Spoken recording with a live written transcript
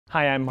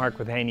Hi, I'm Mark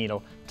with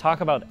Hayneedle.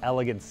 Talk about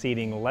elegant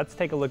seating, let's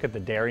take a look at the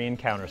Darien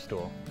counter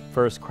stool.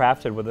 First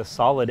crafted with a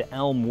solid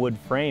elm wood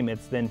frame,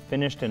 it's then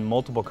finished in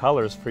multiple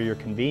colors for your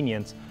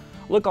convenience.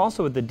 Look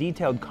also at the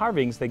detailed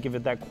carvings that give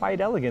it that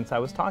quiet elegance I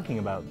was talking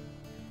about.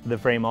 The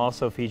frame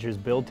also features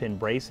built-in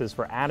braces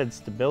for added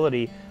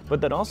stability, but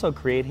that also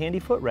create handy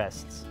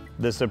footrests.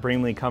 The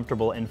supremely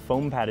comfortable and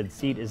foam-padded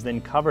seat is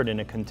then covered in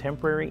a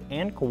contemporary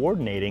and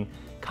coordinating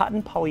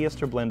cotton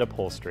polyester blend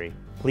upholstery.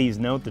 Please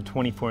note the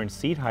 24-inch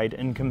seat height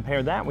and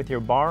compare that with your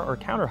bar or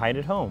counter height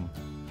at home.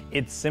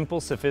 It's simple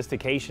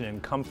sophistication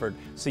and comfort,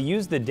 so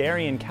use the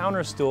Darien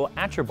counter stool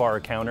at your bar or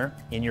counter,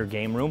 in your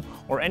game room,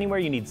 or anywhere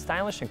you need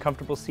stylish and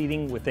comfortable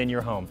seating within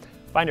your home.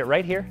 Find it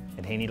right here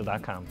at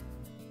Hayneedle.com.